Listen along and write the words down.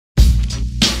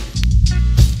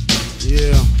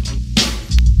Yeah.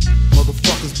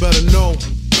 Motherfuckers better know.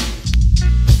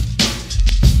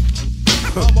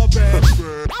 My bad.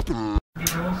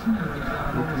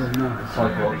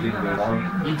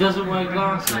 He doesn't wear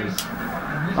glasses.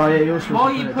 Oh yeah, yours. Why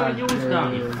are you putting yours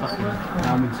down, you fucking...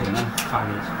 I'm into it now.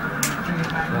 Faggot.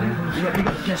 You got to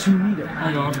guess who need it.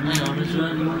 Hang on, is there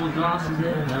any more glasses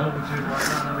there? No.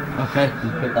 Okay,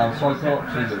 just put down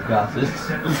Cyclops with glasses.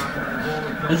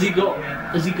 Has he got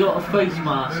a face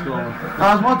mask on?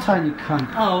 That's my turn, you cunt.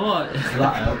 Oh, right.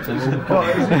 That helps. Has he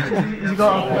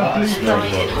got a blue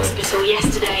Died in hospital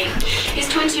yesterday. His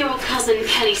 20-year-old cousin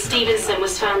Kelly Stevenson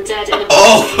was found dead in a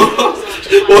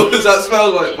What does that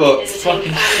smell like, Bob?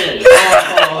 Fucking shit.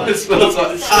 Oh, it smells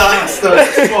like ass.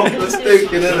 That's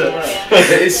stinking, isn't it?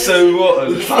 It is so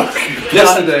rotten.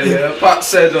 Yesterday, yeah, Pat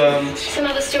said, oh,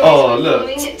 look,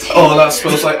 oh, that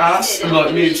smells like ass. And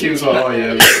like, me and T was like, oh,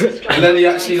 yeah. And then he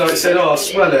actually like said, oh, I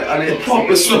smell it. And it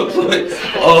proper smells like,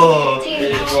 oh,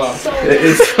 it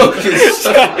is fucking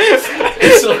so,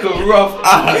 it's like a rough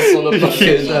ass on a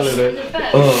fucking,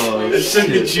 oh, it's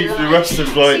sending you for the rest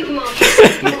of like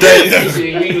the day.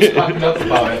 He was packing up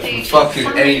about it for fucking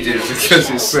ages because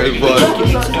it's so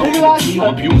violent.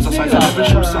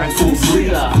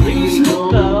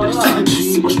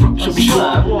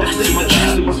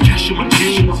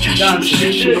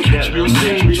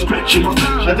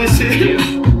 I did see it.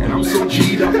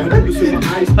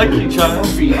 Thank you, Charles.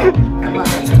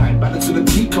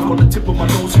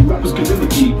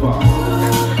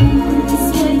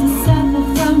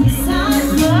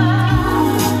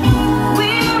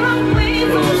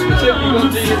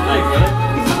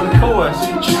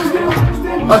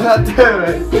 I can't do it.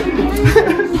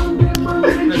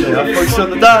 Yeah, I focus on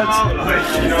the dance.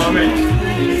 You know what I mean?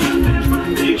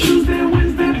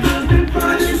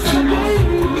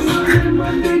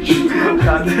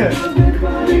 Can't do it.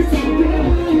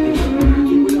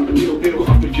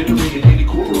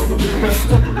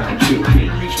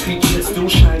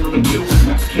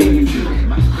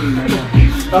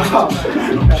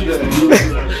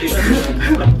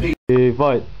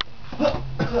 Vai.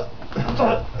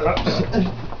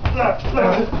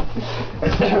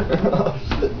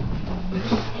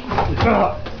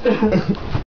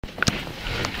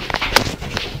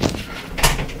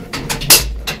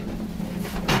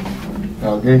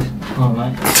 Okay.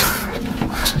 Alright.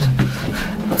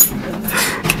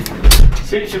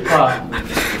 Suits your part.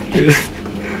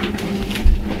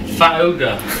 Fat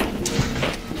ogre.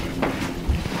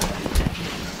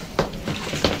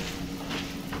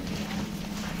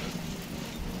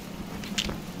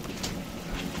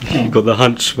 You got the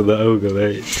hunch for the ogre,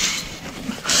 mate.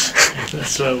 That's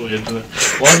so weird, isn't it?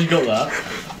 Why have you got that?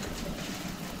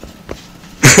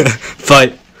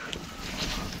 Fight.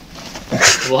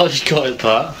 Why have you got it,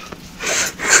 Pat?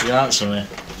 You answer me.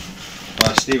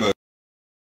 Steve.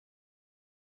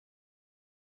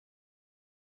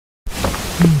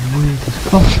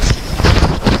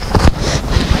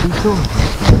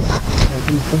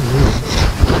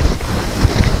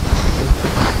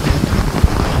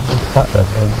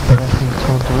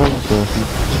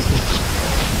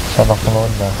 Sama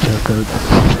Kelonda.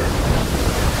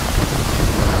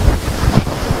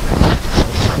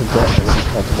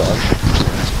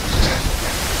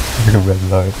 Red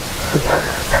light.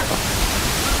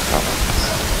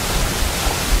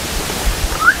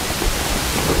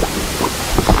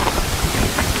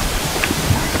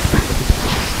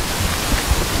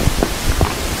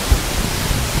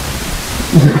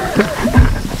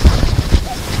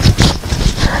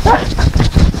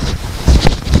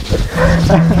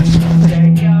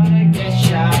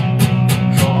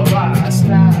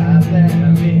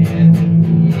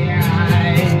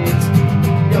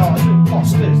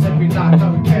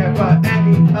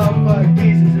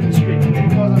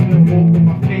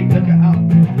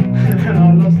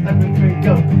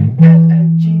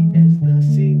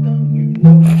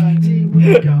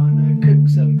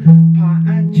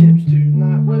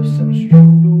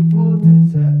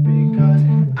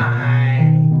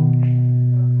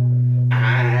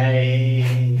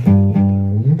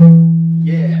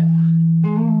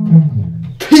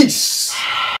 Peace!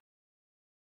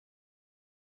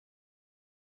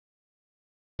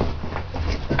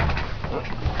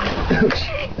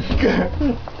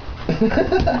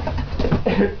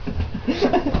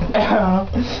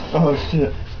 Oh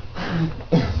shit.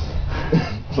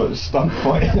 It's like a stunt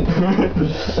fight. In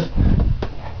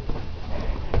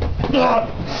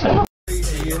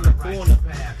the corner.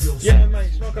 Yeah,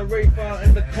 mate, smoke a reefer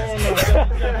in the corner.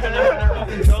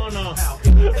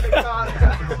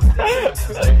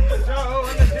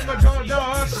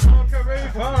 Smoke a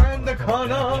reefer in the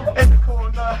corner.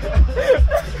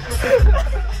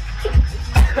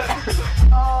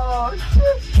 Oh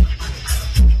shit.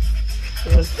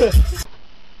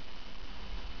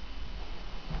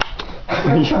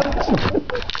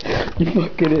 You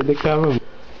fucking hit the camera.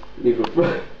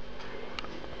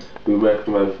 We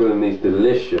recommend filling these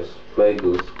delicious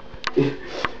bagels,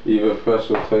 either fresh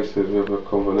or toasted with a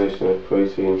combination of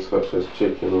proteins such as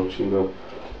chicken or tuna.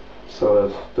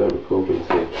 Salad, don't recall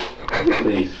BT.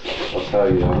 Please, I'll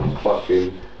tell you, I'm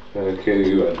fucking gonna kill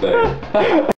you that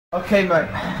day. Okay, mate.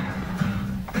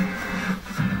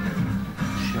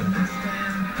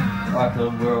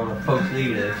 We're on a false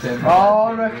leader. Oh,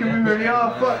 I reckon we really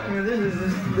are. Fuck you.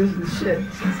 This is shit.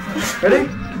 Ready?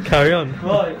 Carry on.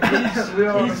 Right. We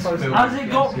are on a false leader. Has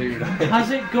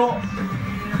it got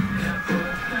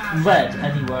red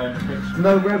anywhere in the picture?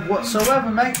 No red whatsoever,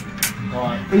 mate.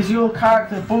 Right. Is your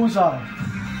character Bullseye?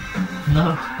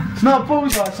 No. It's not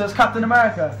Bullseye, so it's Captain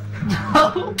America.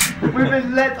 No. We've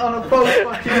been led on a false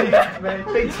fucking lead, mate.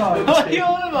 Big time. What are you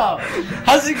on about?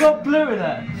 Has it got blue in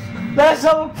it? Let's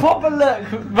have a proper look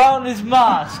round his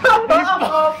mask.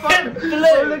 Oh, fucking blue.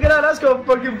 Oh, look at that, that's got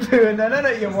fucking blue in there, isn't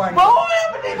it, you wank? But I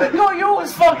haven't even got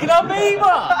yours fucking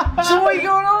amoeba. So what are you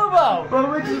going on about? Well,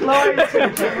 we're just lying to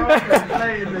each other.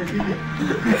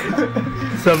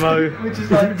 Somehow. We're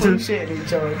just like bullshitting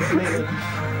each other completely.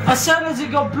 I said, has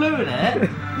it got blue in it?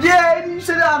 Yeah, and you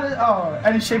said that. Oh,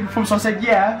 any shape or form, so I said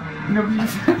yeah. You know, you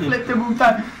flipped them all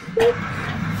down.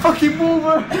 Fucking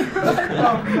Wolverine!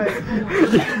 Oh, mate.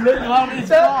 Look round his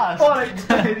That's mask.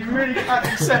 funny, you really can't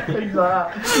accept things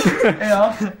like that.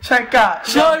 Yeah, check that.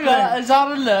 Sugar has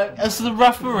had a look as the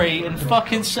referee and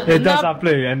fucking. It does have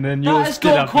blue, and then That yours has did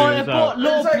got have blue quite as a well.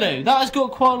 lot of blue. That has got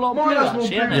quite a lot of Mine blue has more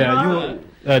actually, blue. hasn't it?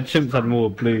 Yeah, Chimps had more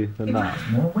blue than that.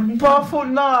 But I thought,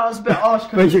 nah, I was a bit harsh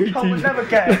But because you he would two- never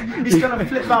get it. He's gonna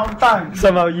flip out and bang.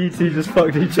 Somehow you two just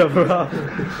fucked each other up. We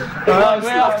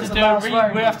have to do a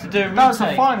retake. That was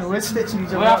the final, we're stitching each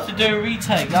other We have up. to do a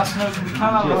retake. That's no. We can't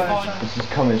have a final. This is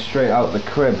coming straight out the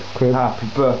crib. Happy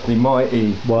birthday,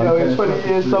 Mighty. Yo, you're 20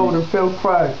 years old and feel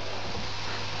proud.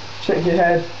 Check your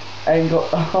head, ain't got.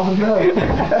 Oh no.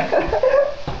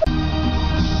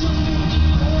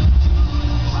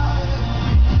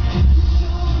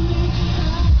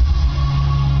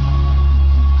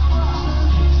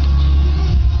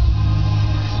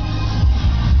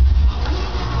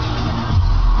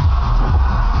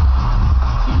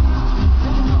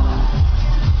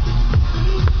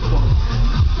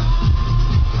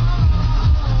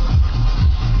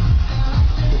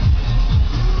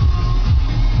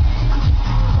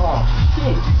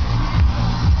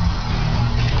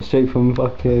 Straight from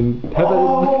fucking heaven.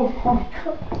 Oh my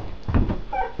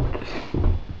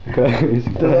god. Does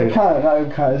That count? That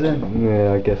would count, isn't it?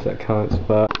 Yeah, I guess that counts,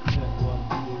 but.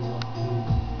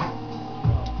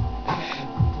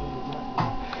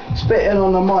 Spitting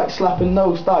on the mic, slapping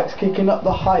those dikes, kicking up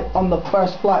the height on the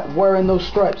first flight, wearing those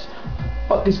stripes.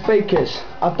 Fuck these fakers,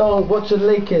 I don't watch the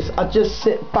Lakers, I just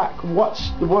sit back, watch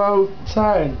the world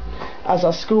turn. As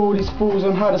I school these fools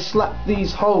on how to slap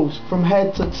these hoes from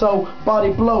head to toe,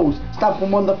 body blows, stamp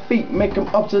them on the feet, make them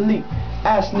obsolete.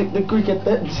 Ass lick the Greek at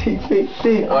the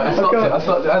TPD.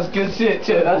 That's good shit,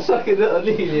 Chip. That's fucking little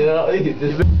lead, you know what I mean?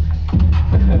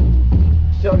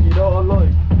 Yo, you know what I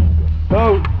like?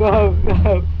 No.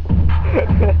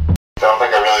 Don't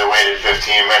think I really waited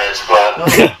 15 minutes, but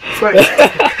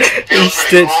He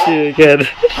stitched you again.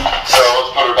 so let's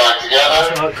put her back together.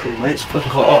 Alright, cool, mate. It's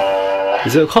fucking hot.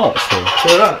 Is it a cart still?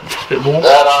 Feel that? It's a bit warm.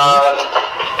 That on.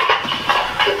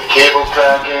 Get the cables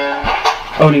back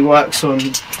in. Only works on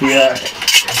the.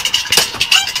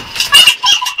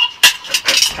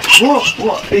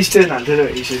 What? He's doing that, didn't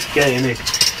he? He's just gay, isn't he?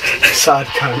 Sad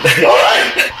cunt.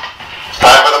 Alright.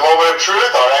 Time for the moment of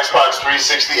truth. Our Xbox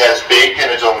 360 has baked in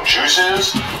its own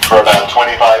juices for about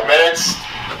 25 minutes.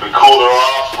 We cooled her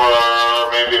off for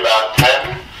maybe about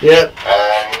 10. Yep.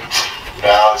 And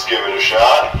now let's give it a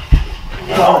shot.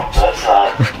 No, that's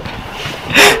not.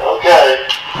 Okay.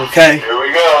 Okay. Here we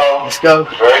go. Let's go.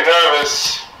 Very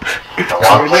nervous. I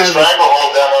want to play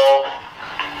Stranglehold demo.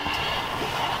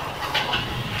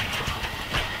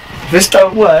 This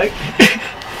don't work.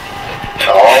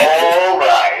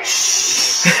 Alright.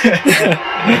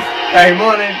 Hey,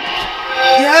 morning.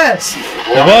 Yes.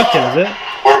 They're working, is it?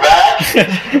 We're back.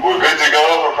 We're good to go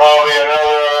for probably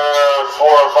another 4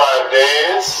 or 5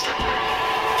 days.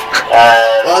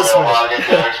 And we're going to log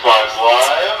into Xbox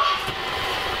Live.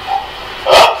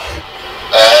 Up.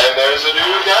 And there's a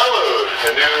new download. A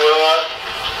new,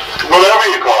 whatever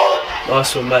you call it.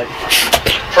 Nice one, mate.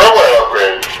 Firmware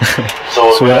upgrade. So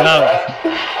we'll Swear grab out. that.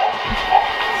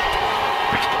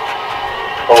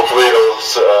 Hopefully it'll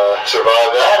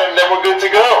survive that, and then we're good to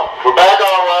go. We're back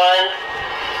online.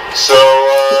 So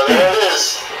there it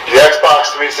is. The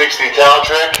Xbox 360 talent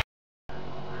trick.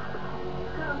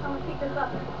 Someone pick this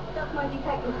up. That's my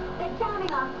detective. They're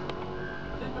jamming us.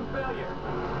 System failure.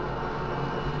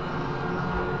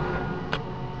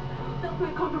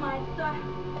 Software compromised, sir.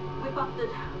 We're busted.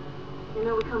 They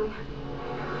know we're coming.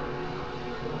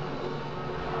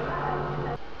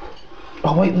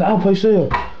 Oh wait, the outpost here.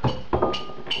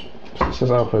 It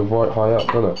says outpost right high up,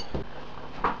 doesn't it?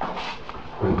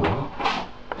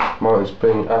 Martin's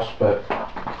being aspect.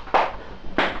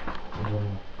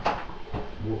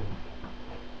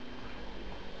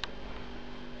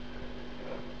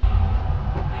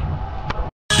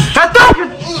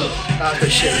 Ah,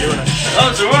 good shit, you wanna? Oh,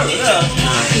 it's alright with that.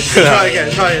 Try again,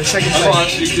 second I can't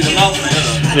actually do the mouth in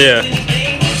it, Yeah.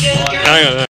 Hang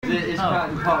on. It's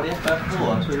part of the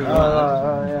FF4.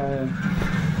 yeah.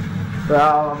 But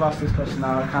I've asked this question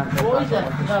now, I can't get What is back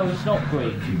it? on No, it's not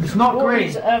green. It's not What green.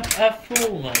 is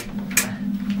F4, mate?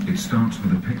 It starts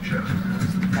with a picture.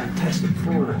 Fantastic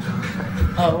Four.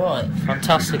 Oh, right.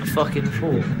 Fantastic fucking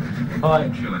Four.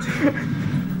 Right.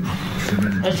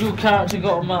 Has your character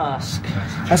got a mask?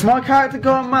 Has my character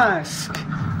got a mask?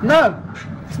 No,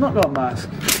 it's not got a mask.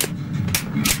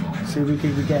 See, we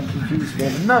keep getting confused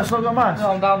again. No, it's not got a mask.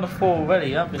 No, I'm down to 4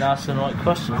 already. I've been asking the right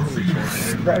questions.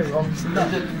 Very obviously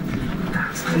not.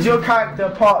 Is your character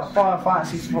part of Final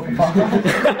Fantasy's fucking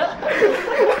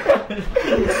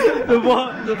The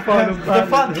what? The Final The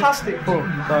Fantastic Four.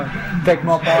 Beg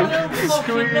my pardon.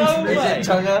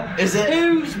 Is it?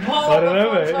 Who's part of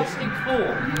the Fantastic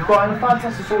Four? But in the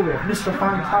Fantastic Four, we have Mr.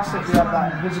 Fantastic, we have that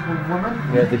invisible woman.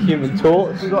 Yeah, the Human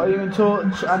Torch. We got a Human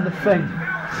Torch and the Thing.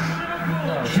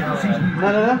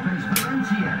 No.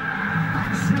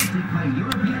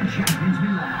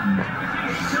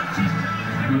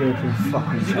 European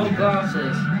fucking. Has he got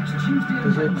glasses?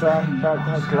 Does your character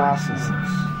have glasses?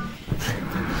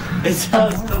 It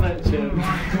does, doesn't it, Jim?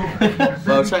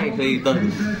 Well, technically he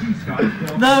doesn't.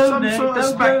 No, Some Nick, sort of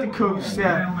don't spectacles,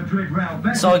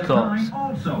 yeah. Cyclops.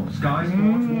 No.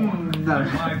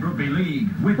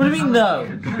 What do you mean no?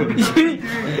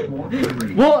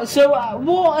 What? So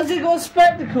what? Has it got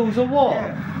spectacles or what?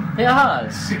 Yeah. It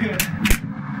has.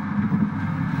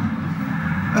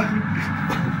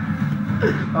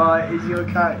 Alright, is your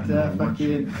character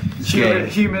fucking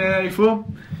human in any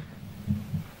form?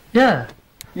 Yeah.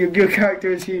 Your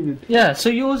character is human? Yeah, so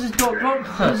yours has got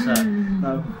octopus then?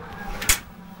 No.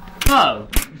 No.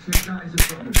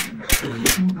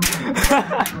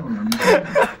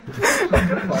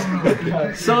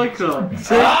 Cyclops.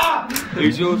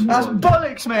 Who's yours? That's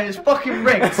bollocks, mate. It's fucking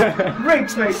rigged.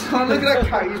 Rigged, mate. Look at that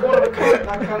cat. He's one of a kind.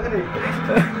 That cat, isn't he?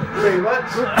 Pretty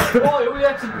much. Why? All you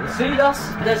have to see,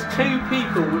 there's 2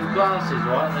 people with glasses,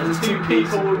 right? There's 2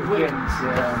 people with wings.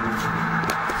 Yeah.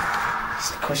 It's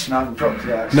a question I haven't dropped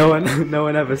yet. No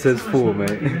one ever says 4,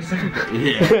 mate.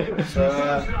 Yeah. So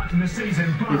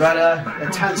we've had a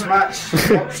tense match.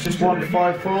 Just won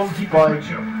 5-4 by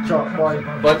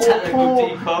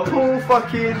poor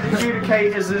fucking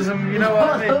adjudicatorsism. You know what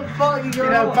I mean? You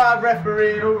know, bad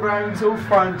refereeing all rounds, all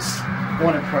fronts.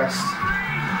 One impressed.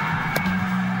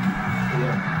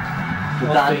 The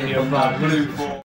blue 4.